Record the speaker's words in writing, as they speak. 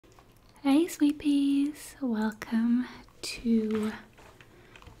Hey sweet peas, welcome to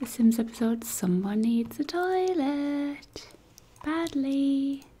the Sims episode Someone Needs a Toilet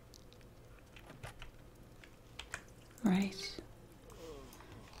badly. Right,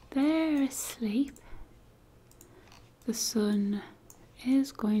 they're asleep. The sun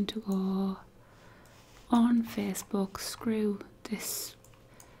is going to go on Facebook. Screw this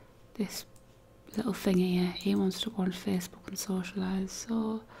little thing here. He wants to go on Facebook and socialise,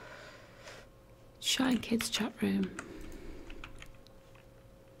 so Shy Kids chat room.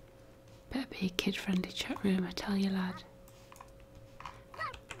 Better be a kid friendly chat room, I tell you, lad.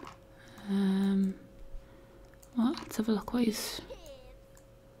 Well, let's have a look what he's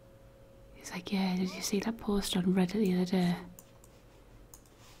like. Yeah, did you see that post on Reddit the other day?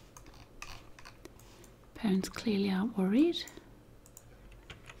 Parents clearly aren't worried.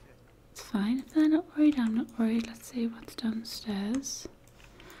 It's fine if they're not worried, I'm not worried. Let's see what's downstairs.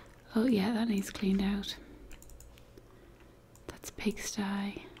 Oh yeah, that needs cleaned out. That's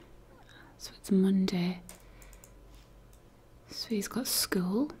pigsty. So it's Monday. So he's got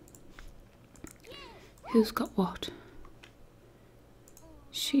school. Who's got what?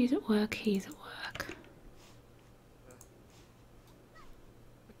 She's at work, he's at work.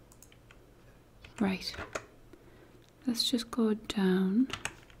 Right. Let's just go down.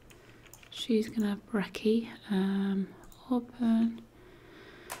 She's gonna have brekkie. Open.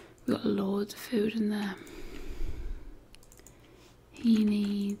 We've got loads of food in there. He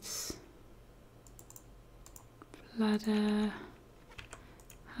needs bladder,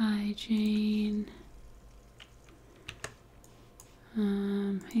 hygiene.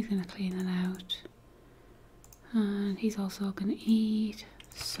 He's gonna clean that out, and he's also gonna eat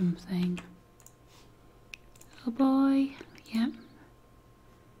something. Little boy, yep.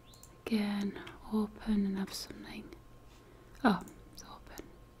 Again, open and have something. Oh, it's open.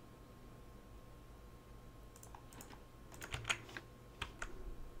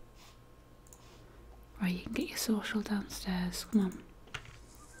 Right, you can get your social downstairs. Come on.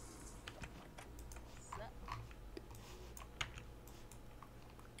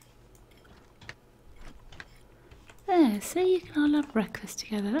 There, see, you can all have breakfast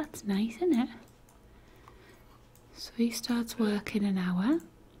together. That's nice, isn't it? So he starts work in an hour.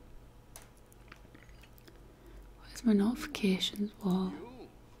 Where's my notifications wall?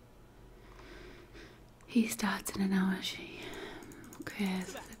 He starts in an hour, she. Okay,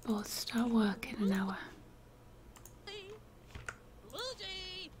 so they both start work in an hour.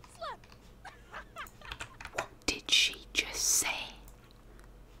 What did she just say?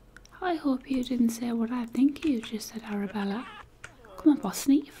 I hope you didn't say what I think you just said, Arabella. Come on,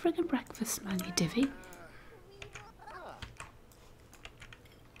 Boston, eat your friggin' breakfast, man, you divvy.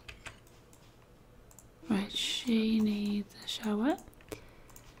 Right, she needs a shower.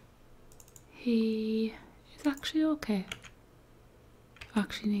 He is actually okay.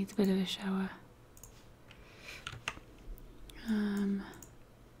 Actually needs a bit of a shower.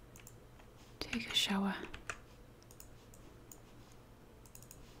 Take a shower.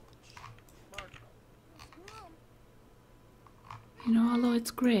 You know, although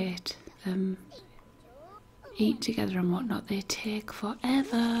it's great, eat together and whatnot, they take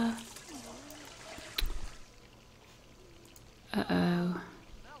forever. Uh-oh.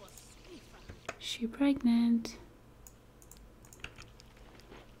 She pregnant?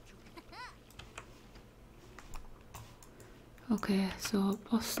 Okay, so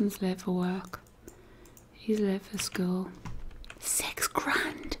Boston's late for work. He's late for school. 6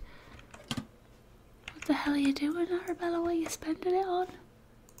 grand! What the hell are you doing, Arabella? What are you spending it on?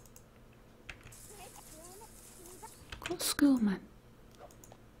 Go to school, man.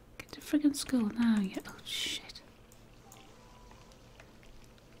 Get to friggin' school now. Oh, shit.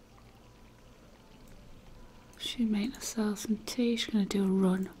 She's making herself some tea. She's going to do a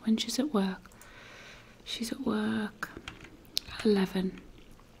run when she's at work. She's at work at 11.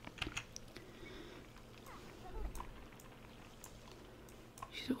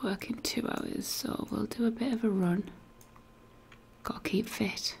 She's at work in 2 hours, so we'll do a bit of a run. Got to keep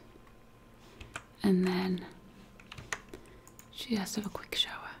fit. And then she has to have a quick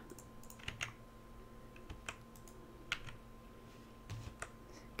shower.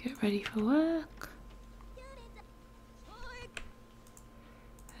 Get ready for work.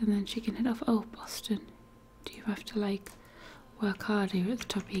 And then she can head off. Oh, Boston, do you have to like work harder? You're at the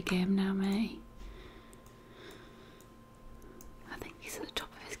top of your game now, mate. I think he's at the top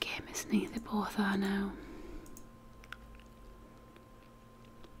of his game, isn't he? They both are now.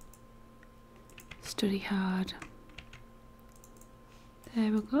 Study hard.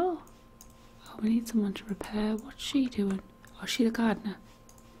 There we go. Oh, we need someone to repair. What's she doing? Oh, is she the gardener?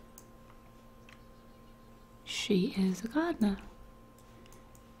 she is a gardener.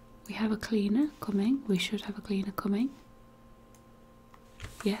 We have a cleaner coming. We should have a cleaner coming.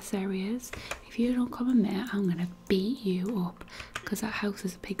 Yes, there he is. If you don't come in there, I'm gonna beat you up because that house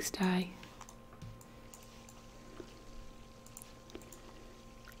is a pigsty.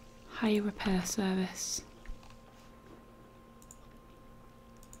 Hire repair service.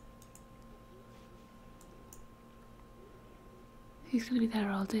 He's gonna be there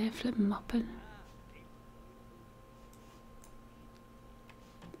all day, flipping mopping.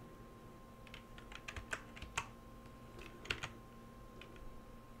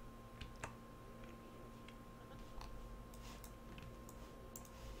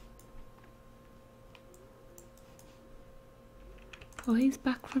 Oh, he's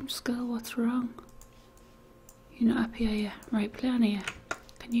back from school. What's wrong? You're not happy, are you? Right, play on here.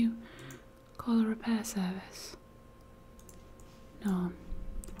 Can you call a repair service? No.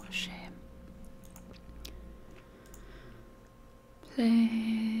 What a shame.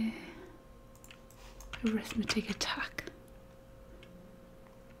 Play arithmetic attack.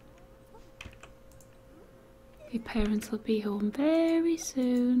 Your parents will be home very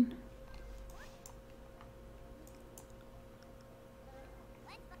soon.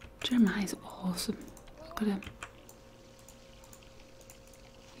 Jeremiah's awesome. Look at him.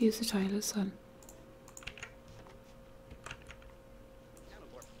 Use the toilet, son.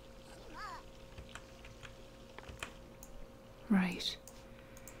 Right.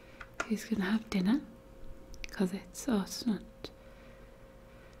 He's gonna have dinner. Because it's not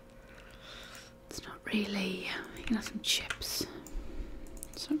really, you can have some chips.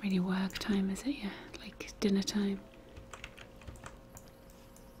 It's not really work time, is it? Yeah, like dinner time.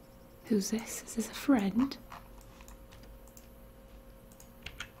 Who's this? Is this a friend?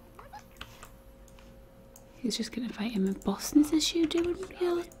 He's just gonna invite him in Boston. Is this you doing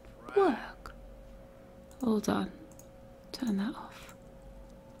your work? Hold on. Turn that off.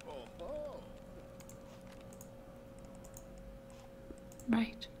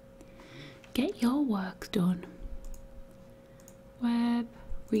 Right. Get your work done. Web,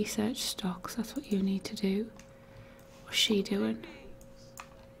 research stocks, that's what you need to do. What's she doing?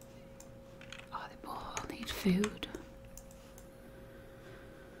 Oh, they both all need food.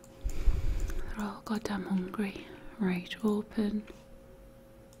 They're all goddamn hungry. Right, open.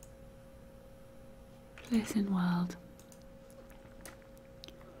 Place in world.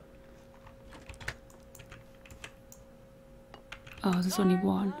 Oh, there's only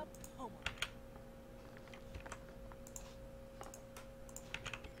one.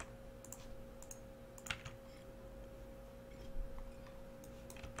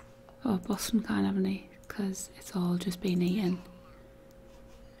 Oh, Boston can't have any because it's all just been eaten.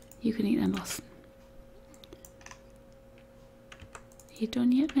 You can eat them, Boston. You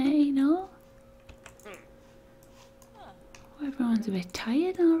done yet, mate? No? Oh, everyone's a bit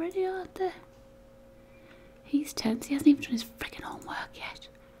tired already, aren't they? He's tense. He hasn't even done his freaking homework yet.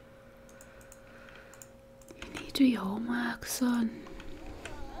 You need to do your homework, son.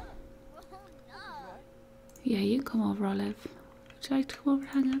 Yeah, you can come over, Olive. Would you like to come over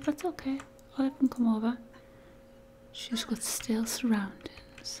and hang out? That's okay. Olive can come over. She's got still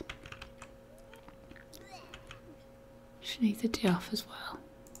surroundings. She needs a day off as well.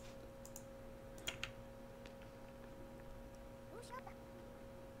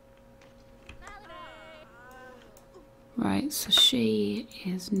 Right, so she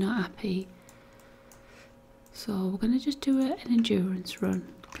is not happy. So we're going to just do an endurance run.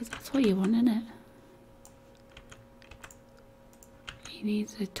 Because that's what you want, innit? He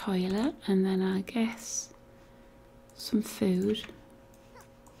needs a toilet and then I guess some food.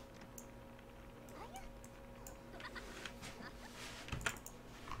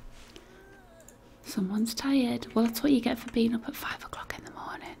 Someone's tired. Well, that's what you get for being up at 5 o'clock in the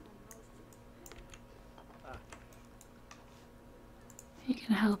morning. You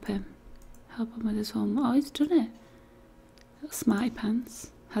can help him. Help him with his homework. Oh, he's done it. Little smarty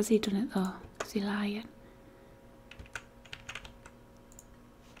pants. Has he done it though? Is he lying?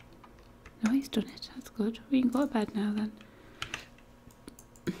 No, he's done it. That's good. We can go to bed now then.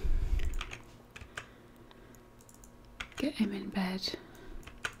 Get him in bed.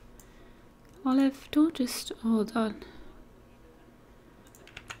 Olive, don't just hold on.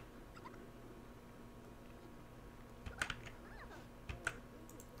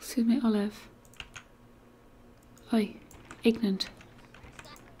 Excuse me, Olive. Oi, ignorant.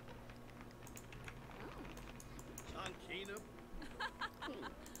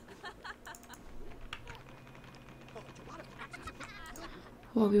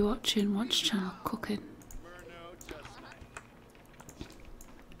 What are we watching? Watch channel cooking.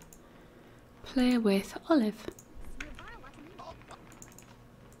 play with Olive.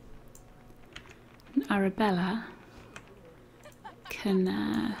 And Arabella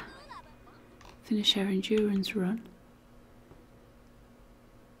can finish her endurance run.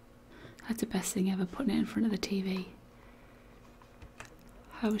 That's the best thing ever, putting it in front of the TV.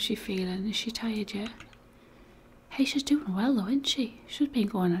 How is she feeling? Is she tired yet? Hey, she's doing well though, isn't she? She's been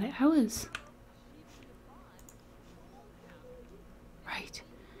going at it hours. Right.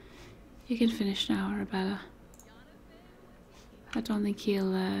 You can finish now, Arabella. I don't think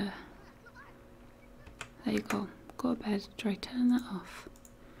he'll, there you go. Go to bed. Try turn that off.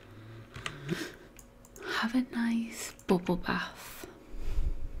 Have a nice bubble bath.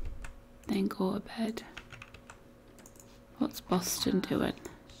 Then go to bed. What's Boston doing?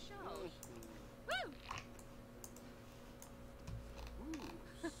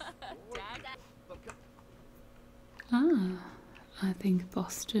 Ah, I think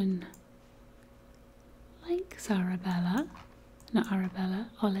Boston likes Arabella. Not Arabella,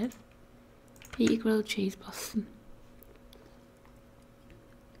 Olive. Eat grilled cheese, Boston.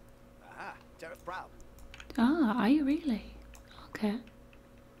 Ah, are you really? Okay.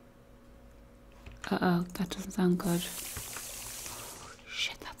 Uh-oh, that doesn't sound good.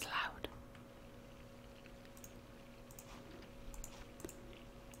 Shit, that's loud.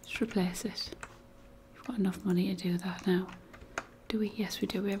 Just replace it. We've got enough money to do that now. Do we? Yes, we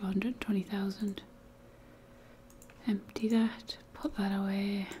do. We have 120,000. Empty that. Put that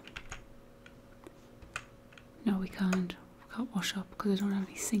away. No, we can't. We can't wash up because I don't have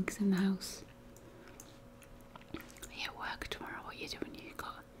any sinks in the house. Are you at work tomorrow? What are you doing?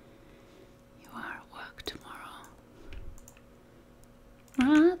 You are at work tomorrow.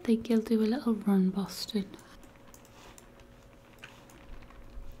 I think you'll do a little run, Boston.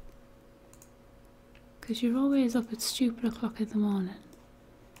 Because you're always up at stupid o'clock in the morning.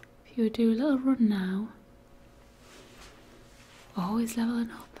 If you would do a little run now, always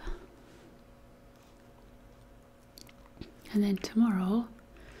leveling up. And then tomorrow,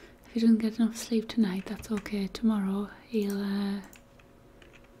 if he doesn't get enough sleep tonight, that's okay. Tomorrow he'll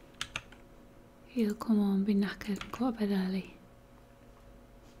come home, be knackered and go to bed early.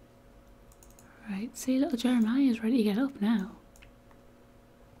 Right, see, little Jeremiah's ready to get up now.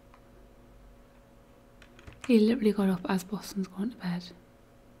 He literally got up as Boston's going to bed.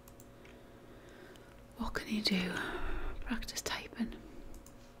 What can you do? Practice typing.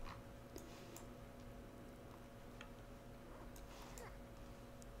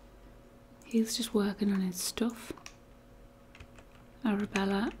 He's just working on his stuff.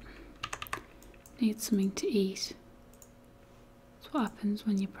 Arabella needs something to eat. That's what happens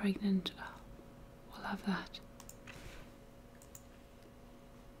when you're pregnant. Oh, we'll have that.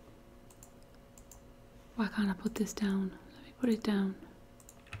 Why can't I put this down? Let me put it down.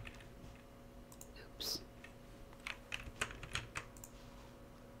 Oops.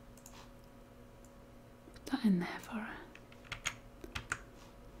 Put that in there for her.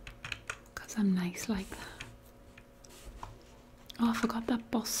 Because I'm nice like that. Oh, I forgot that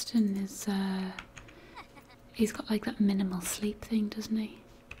Boston is, he's got like that minimal sleep thing, doesn't he?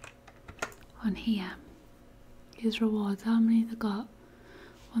 On here. His rewards, how many they got?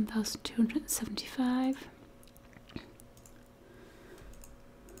 1,275.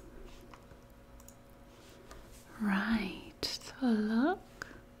 Right, so look.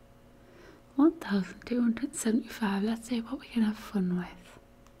 1,275. Let's see what we can have fun with.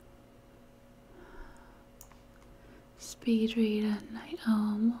 Speed reader, night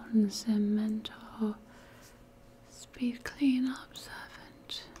owl, modern sim, mentor, speed cleaner,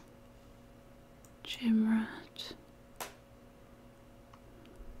 observant, gym rat.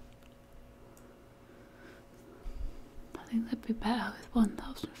 I think that'd be better with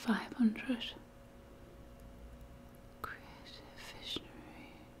 1,500. Creative visionary.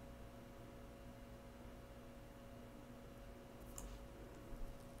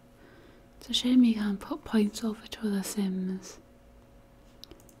 It's a shame you can't put points over to other sims.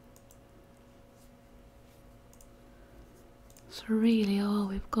 So really all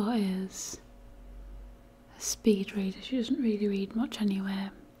we've got is a speed reader. She doesn't really read much anyway.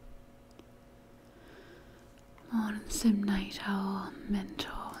 Morning sim, night owl, mentor.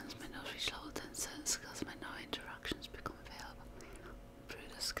 Once mentor reach level 10, certain skills mentor interactions become available.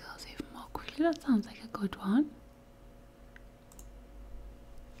 Improve the skills even more quickly. That sounds like a good one.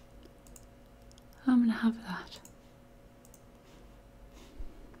 I'm gonna have that.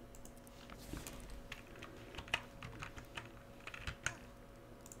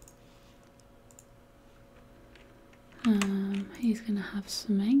 He's gonna have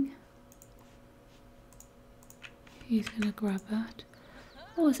something. He's gonna grab that.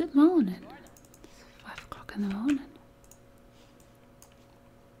 Oh, is it morning? o'clock in the morning.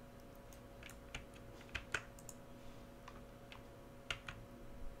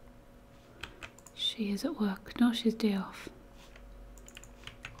 She is at work. No, she's day off.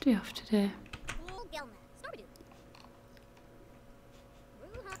 Day off today.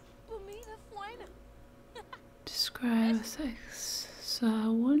 Describe a sex, so I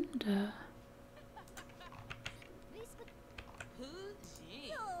wonder.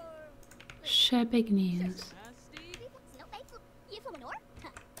 Share big news.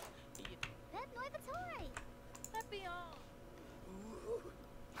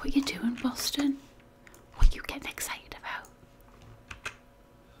 What are you doing, Boston? What are you getting excited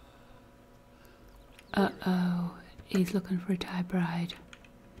about? Uh-oh, he's looking for a Thai bride.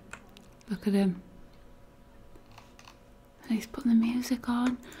 Look at him. And he's putting the music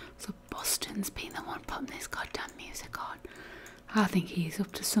on. So Boston's been the one putting this goddamn music on. I think he's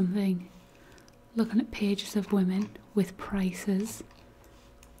up to something. Looking at pages of women with prices.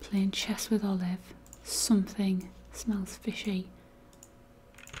 Playing chess with Olive. Something smells fishy.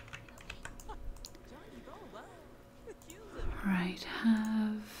 Right,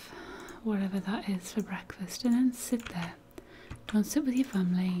 have whatever that is for breakfast and then sit there. Don't sit with your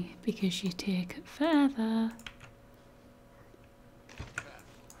family because you take forever.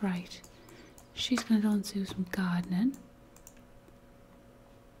 Right, she's going to go and do some gardening.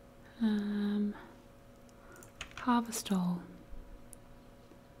 Harvest all.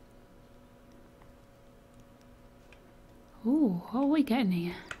 Ooh, what are we getting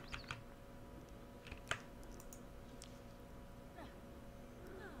here?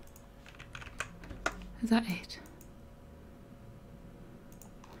 Is that it?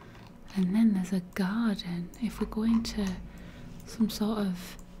 And then there's a garden. If we're going to some sort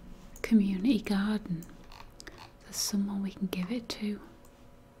of community garden, there's someone we can give it to.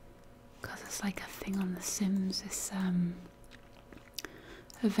 Because it's like a thing on The Sims, this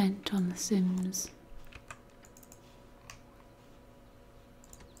event on The Sims.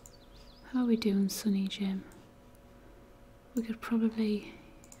 How are we doing, Sunny Jim? We could probably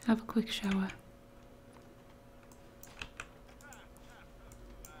have a quick shower.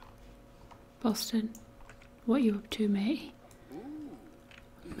 Boston, what are you up to, matey?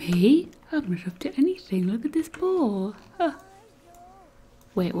 Me? I'm not up to anything. Look at this ball. Huh.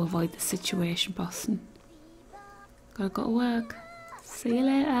 Wait, we'll avoid the situation, Boston. Gotta go to work. See you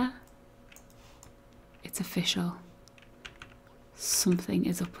later. It's official. Something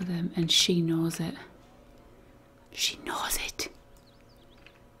is up with him and she knows it. She knows it.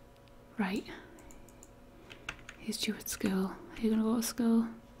 Right. He's due at school. Are you gonna go to school?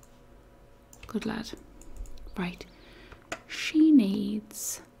 Good lad. Right. She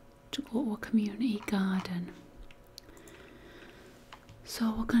needs to go to a community garden.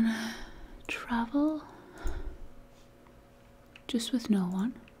 So we're gonna travel just with no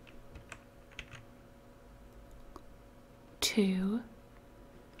one to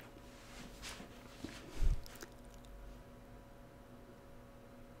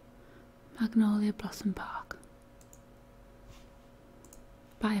Magnolia Blossom Park.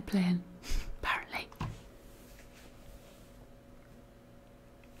 By a plane, apparently.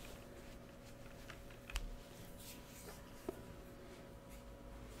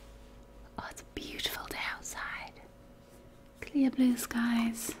 Oh, it's a beautiful day outside. Clear blue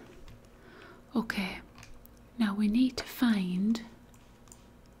skies. Okay, now we need to find...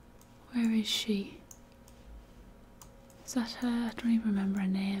 Where is she? Is that her? I don't even remember her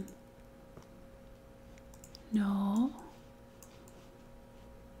name. No.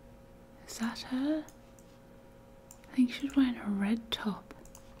 Is that her? I think she's wearing a red top.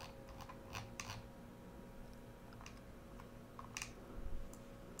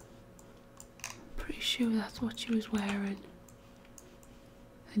 Pretty sure that's what she was wearing.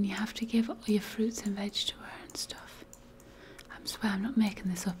 And you have to give all your fruits and veg to her and stuff. I swear I'm not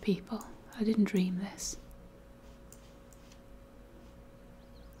making this up, people. I didn't dream this.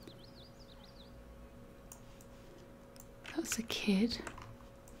 That's a kid.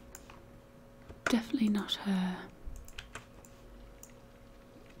 Definitely not her.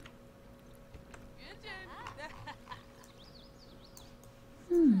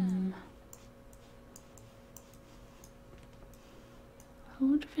 I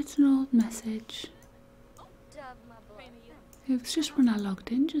wonder if it's an old message. It was just when I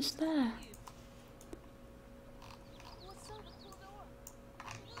logged in, just there.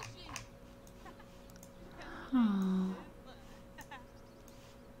 Oh.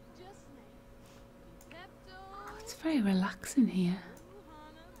 It's very relaxing here.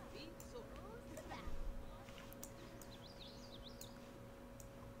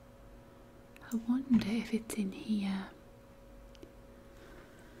 I wonder if it's in here.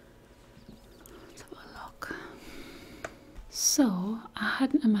 Let's have a look. So, I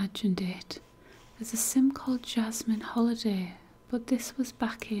hadn't imagined it. There's a sim called Jasmine Holiday, but this was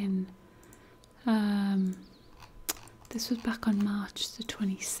back in, this was back on March the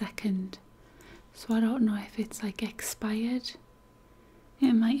 22nd. So I don't know if it's like expired.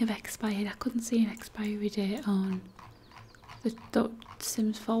 It might have expired. I couldn't see an expiry date on the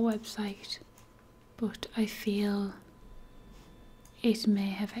Sims 4 website, but I feel it may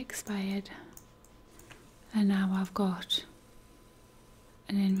have expired, and now I've got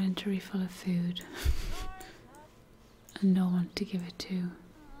an inventory full of food and no one to give it to.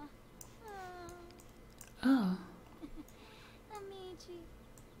 Oh,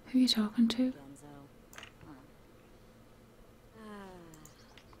 who are you talking to?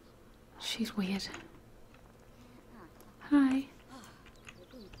 She's weird. Hi.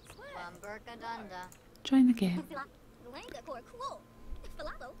 Join the game.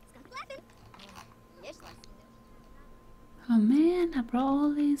 Oh man, I brought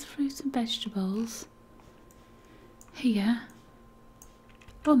all these fruits and vegetables. Here.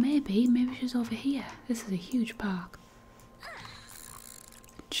 Oh, maybe she's over here. This is a huge park.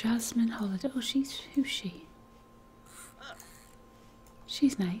 Jasmine Holiday. Oh, who's she?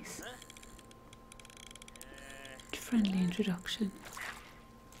 She's nice. Friendly introduction.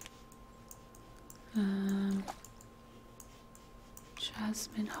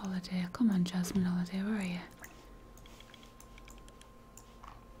 Jasmine Holiday. Come on, Jasmine Holiday, where are you?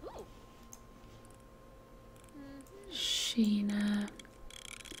 Sheena.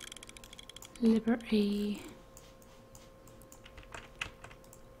 Liberty.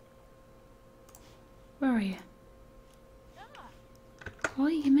 Where are you? Oh,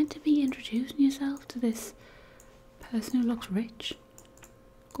 you're meant to be introducing yourself to this person who looks rich.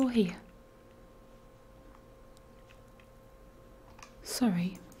 Go here.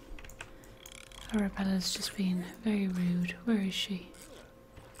 Sorry. Arabella's just been very rude. Where is she?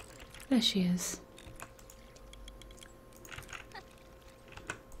 There she is.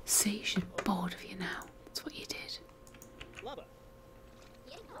 See, she's bored of you now. That's what you did.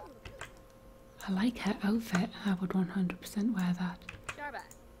 I like her outfit. I would 100% wear that.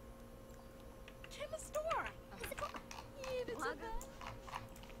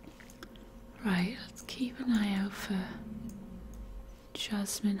 Right, let's keep an eye out for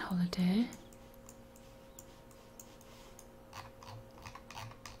Jasmine Holiday.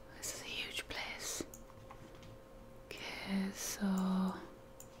 This is a huge place. Okay, so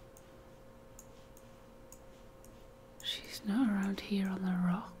she's not around here on the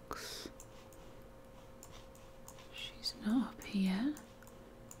rocks. She's not up here.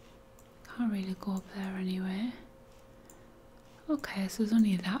 Can't really go up there anyway. Okay, so there's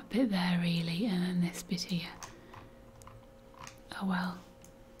only that bit there really, and then this bit here. Oh well.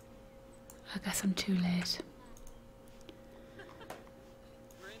 I guess I'm too late.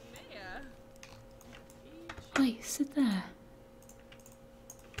 Oi, sit there.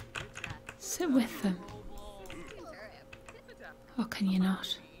 Sit with them. Or can you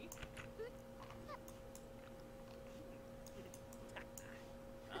not?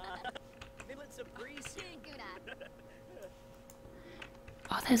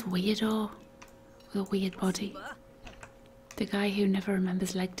 Oh, there's Weirdo with a weird body. The guy who never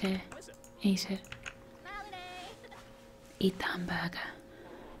remembers leg day. Eat it. Eat the hamburger.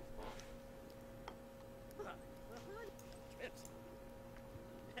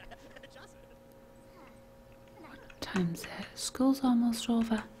 What time's it? School's almost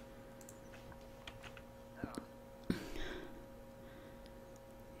over.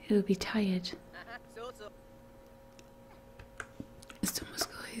 He'll be tired.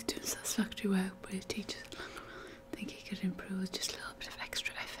 He's doing satisfactory work, but his teachers think he could improve with just a little bit of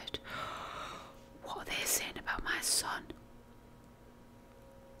extra effort. What are they saying about my son?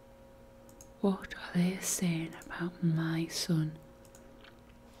 What are they saying about my son?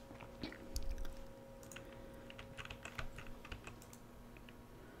 We're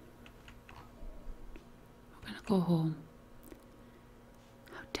gonna go home.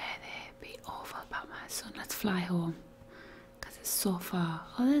 How dare they be awful about my son? Let's fly home. It's so far.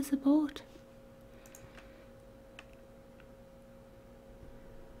 Oh, there's the boat.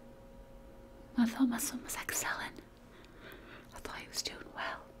 I thought my son was excelling. I thought he was doing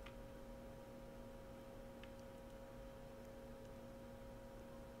well.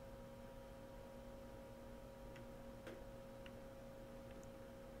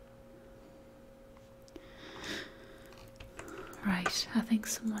 Right, I think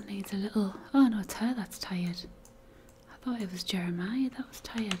someone needs a little... Oh no, it's her that's tired. I thought it was Jeremiah that was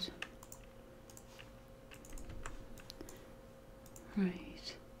tired.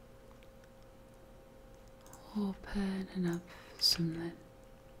 Right. Open and have something.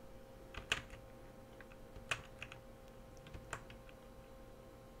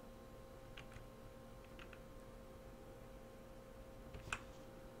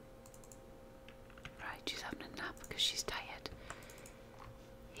 Right, she's having a nap because she's tired.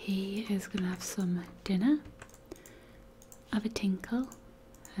 He is going to have some dinner, have a tinkle,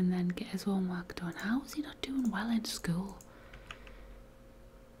 and then get his homework done. How is he not doing well in school?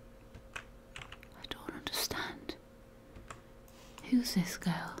 I don't understand. Who's this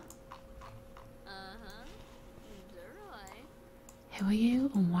girl? Who are you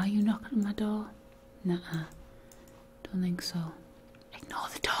and why are you knocking at my door? Nuh-uh. Don't think so. Ignore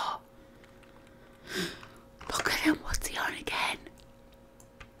the door. Look at him, what's he on again?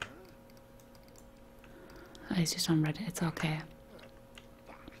 Oh, he's just on Reddit, it's okay.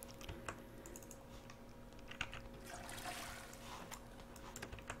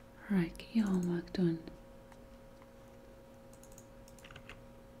 Right, get your homework done.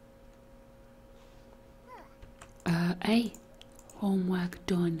 Hey, homework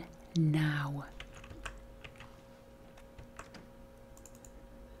done now.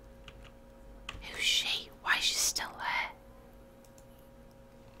 Who's she? Why is she still there?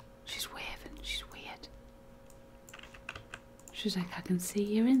 She's waving, she's weird. She's like, I can see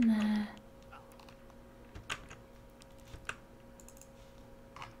you're in there.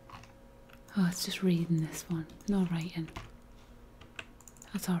 Oh, it's just reading this one, no writing.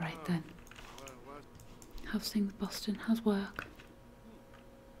 That's alright then. How's things, Boston? How's work?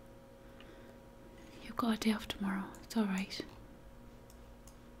 You've got a day off tomorrow, it's alright.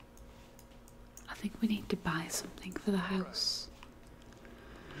 I think we need to buy something for the house.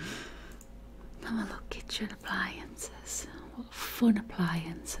 Have a look, kitchen appliances. What fun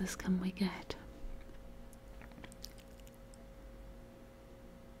appliances can we get?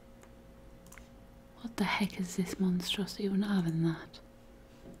 What the heck is this monstrosity? We're not having that.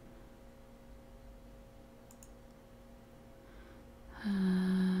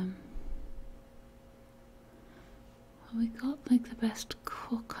 Have we got like the best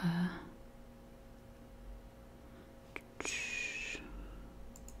cooker?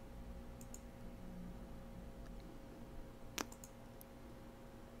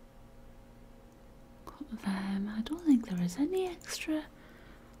 Got them. I don't think there is any extra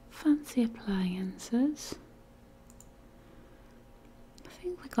fancy appliances. I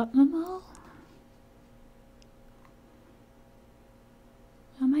think we got them all.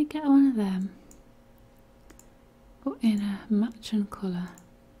 I might get one of them, but in a matching colour.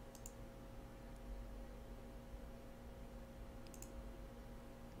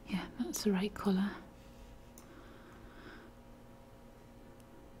 Yeah, that's the right colour.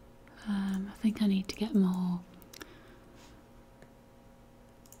 I think I need to get more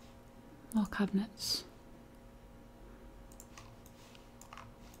cabinets.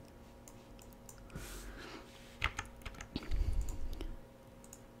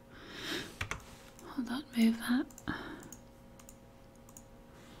 Hold on, move that.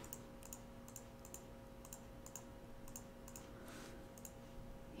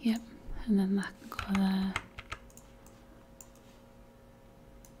 Yep, and then that can go there.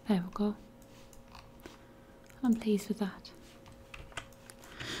 There we go. I'm pleased with that.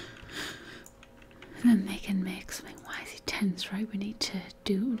 And then they can make something. Why is he tense? Right, we need to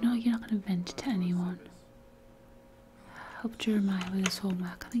do. No, you're not going to vent it to anyone. Help Jeremiah with his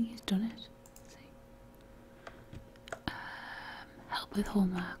homework. I think he's done it. Let's see. Help with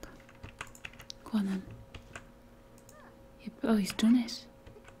homework. Go on then. Yep. Oh, he's done it.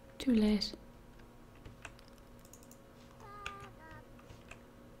 Too late.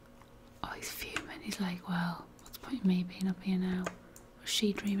 Oh, he's fuming. He's like, well, what's the point of me being up here now? What's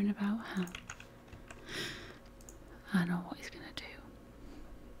she dreaming about? Huh? I know what he's going to do.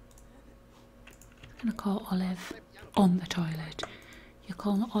 He's going to call Olive on the toilet. You're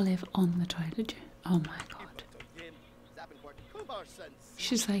calling Olive on the toilet? Oh my god.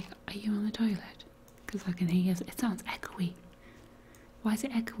 She's like, are you on the toilet? Because I can hear it sounds echoey. Why is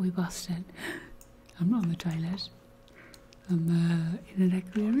it echoey, Boston? I'm not on the toilet. I'm in an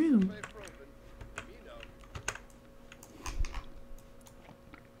echoey room.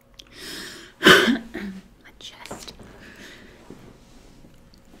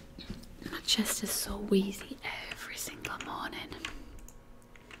 My chest is so wheezy every single morning.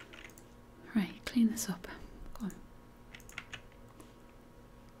 Right, clean this up. Go on.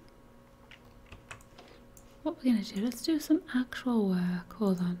 What we're gonna do, let's do some actual work.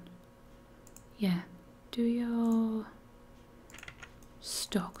 Hold on. Yeah, do your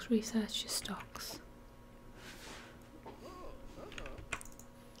stocks, research your stocks.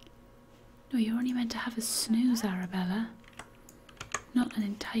 No, you're only meant to have a snooze, Arabella. Not an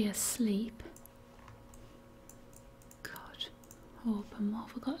entire sleep. God. Oh, but what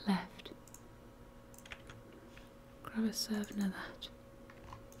have we got left? Grab a serving of that.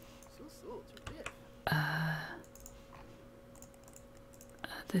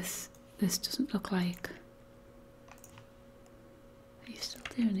 This doesn't look like... He's still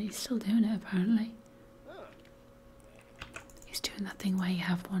doing it. He's still doing it, apparently. He's doing that thing where you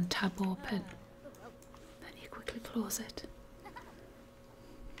have one tab open, then you quickly close it.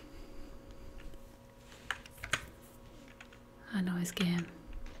 I know his game.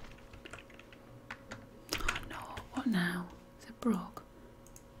 Oh no, what now? Is it broke?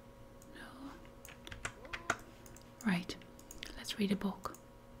 No. Right, let's read a book.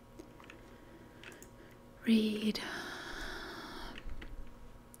 Read.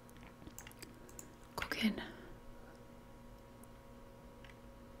 Cooking.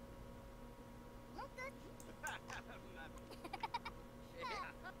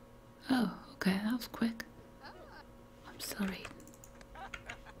 Oh, okay, that was quick. I'm still reading.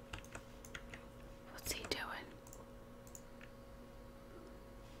 What's he doing?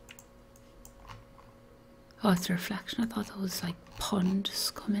 Oh, it's a reflection. I thought there was like pond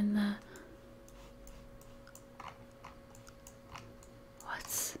scum in there.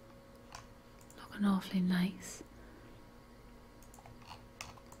 What's looking awfully nice?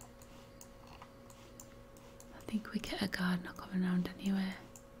 I think we get a gardener coming around anyway.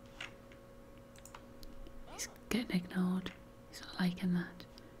 He's getting ignored. He's not liking that.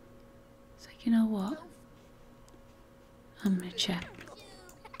 It's like, you know what? I'm gonna check.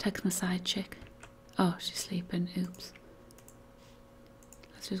 Text my side chick. Oh, she's sleeping. Oops.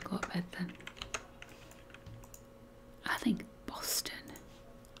 Let's just go to bed then. I think Boston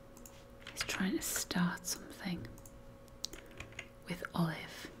is trying to start something with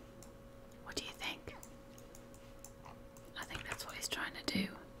Olive. What do you think? I think that's what he's trying to do.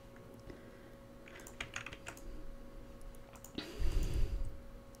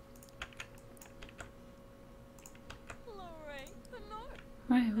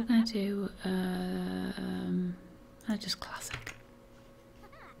 Right, we're going to do just classic.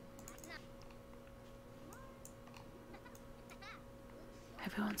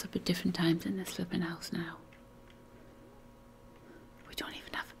 Everyone's up at different times in this flipping house now. We don't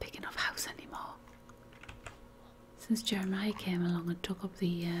even have a big enough house anymore. Since Jeremiah came along and took up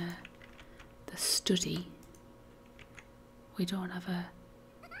the study, we don't have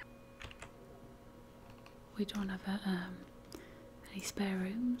any spare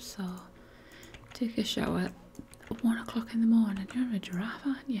rooms, so take a shower at 1 o'clock in the morning. You're a giraffe,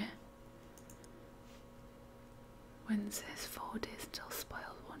 aren't you? Wednesday's 4 days until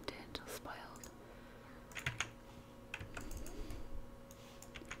spoiled, 1 day until spoiled.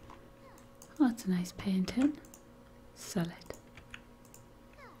 Oh, that's a nice painting. Sell it.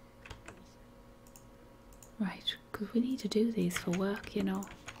 Right, because we need to do these for work, you know.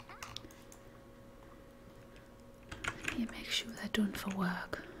 You make sure they're done for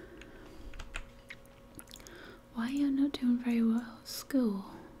work. Why are you not doing very well at school?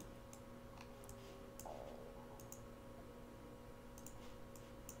 I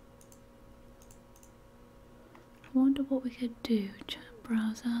wonder what we could do. Chat,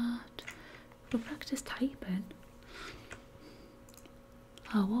 browse art. We'll practice typing.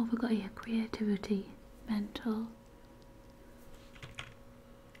 Oh, what have we got here? Creativity, mental,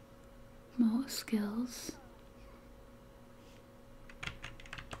 motor skills.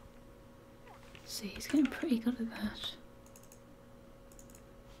 See, he's getting pretty good at that.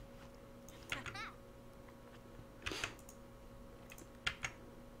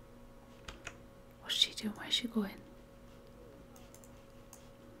 What's she doing? Where's she going?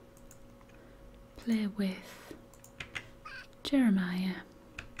 Play with Jeremiah.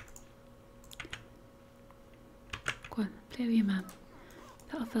 Go on, play with your mum.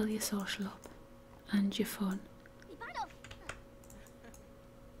 That'll fill your social up and your fun.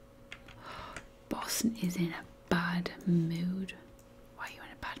 Boston is in a bad mood. Why are you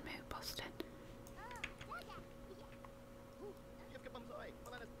in a bad mood, Boston?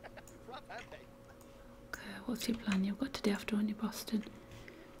 Okay, what's your plan? You've got today after on your Boston.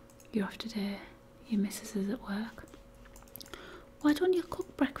 You're off today. Your missus is at work. Why don't you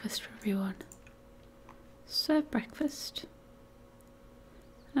cook breakfast for everyone? Serve breakfast.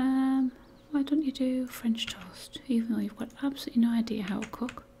 Why don't you do French toast? Even though you've got absolutely no idea how to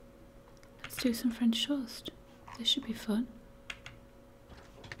cook. Let's do some French toast. This should be fun.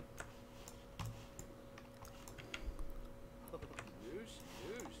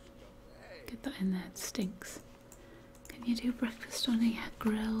 Get that in there, it stinks. Can you do breakfast on a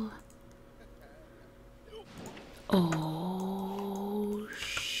grill? Oh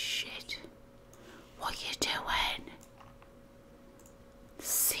shit. What are you doing?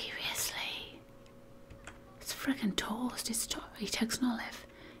 Seriously? It's freaking toast. He texting Olive.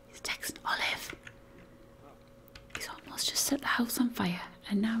 He's texting Olive. He's almost just set the house on fire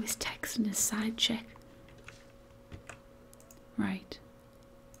and now he's texting his side chick. Right.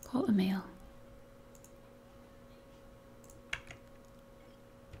 Call the meal.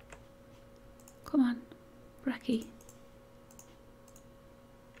 Come on, Brecky.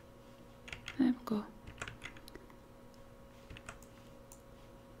 There we go.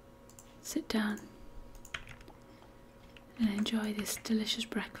 Sit down and enjoy this delicious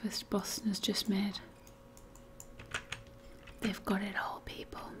breakfast Boston has just made. They've got it all,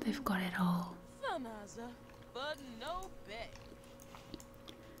 people. They've got it all. But no bet.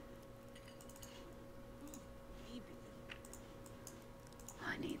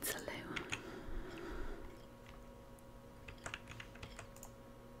 I need Salou.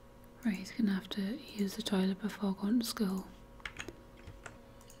 Right, he's gonna have to use the toilet before going to school.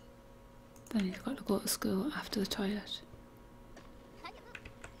 Then he's got to go to school after the toilet.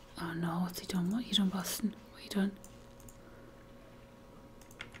 Oh no, what's he done? What you done, Boston? What you done?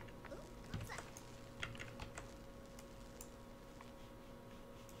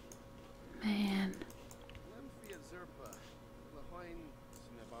 Man.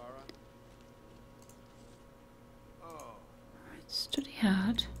 Right, study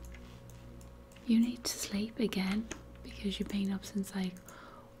hard. You need to sleep again because you've been up since like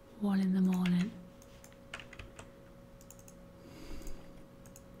 1 in the morning.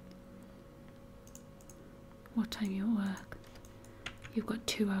 What time are you at work? You've got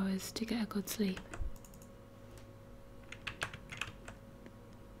 2 hours to get a good sleep.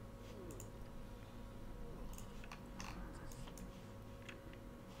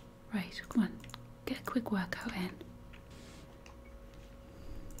 Right, come on, get a quick workout in.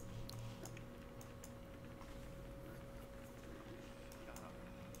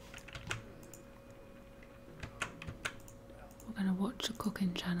 We're going to watch a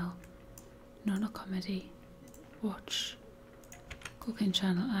cooking channel, not a comedy. Watch cooking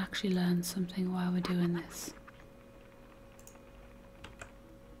channel and actually learn something while we're doing this.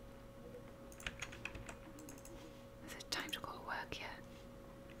 Is it time to go to work yet?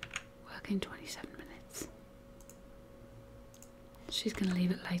 Work in 27 minutes. She's going to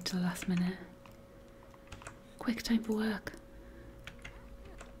leave it late till the last minute. Quick, time for work.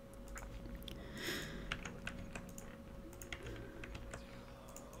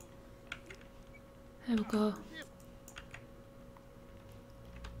 There we go.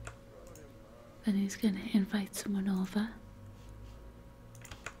 Then he's going to invite someone over.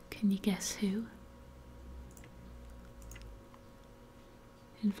 Can you guess who?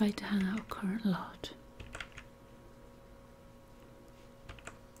 Invite to hang out with current lot.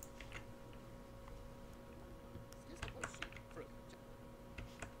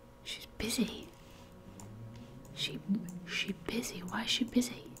 She's busy. She busy. Why is she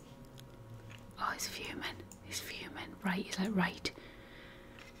busy? Oh, he's fuming. He's fuming. Right, he's like, right.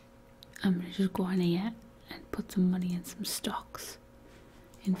 I'm going to just go in here and put some money in some stocks.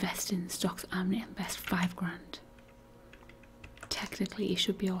 Invest in stocks. I'm going to invest 5 grand. Technically, he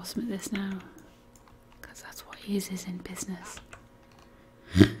should be awesome at this now. Because that's what he is in business.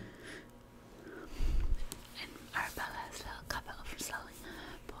 And Arabella's little capital from selling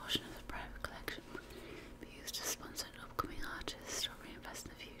a portion of the private collection be used to sponsor an upcoming artist or reinvest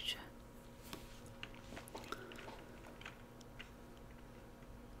in the future.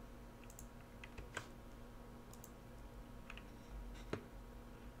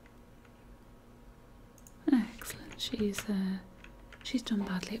 Excellent. She's done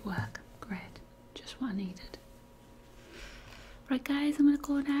badly at work. Great. Just what I needed. Right guys, I'm gonna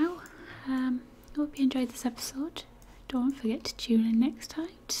go now. Hope you enjoyed this episode. Don't forget to tune in next time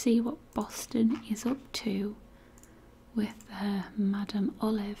to see what Boston is up to with Madam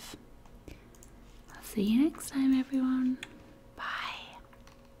Olive. I'll see you next time, everyone.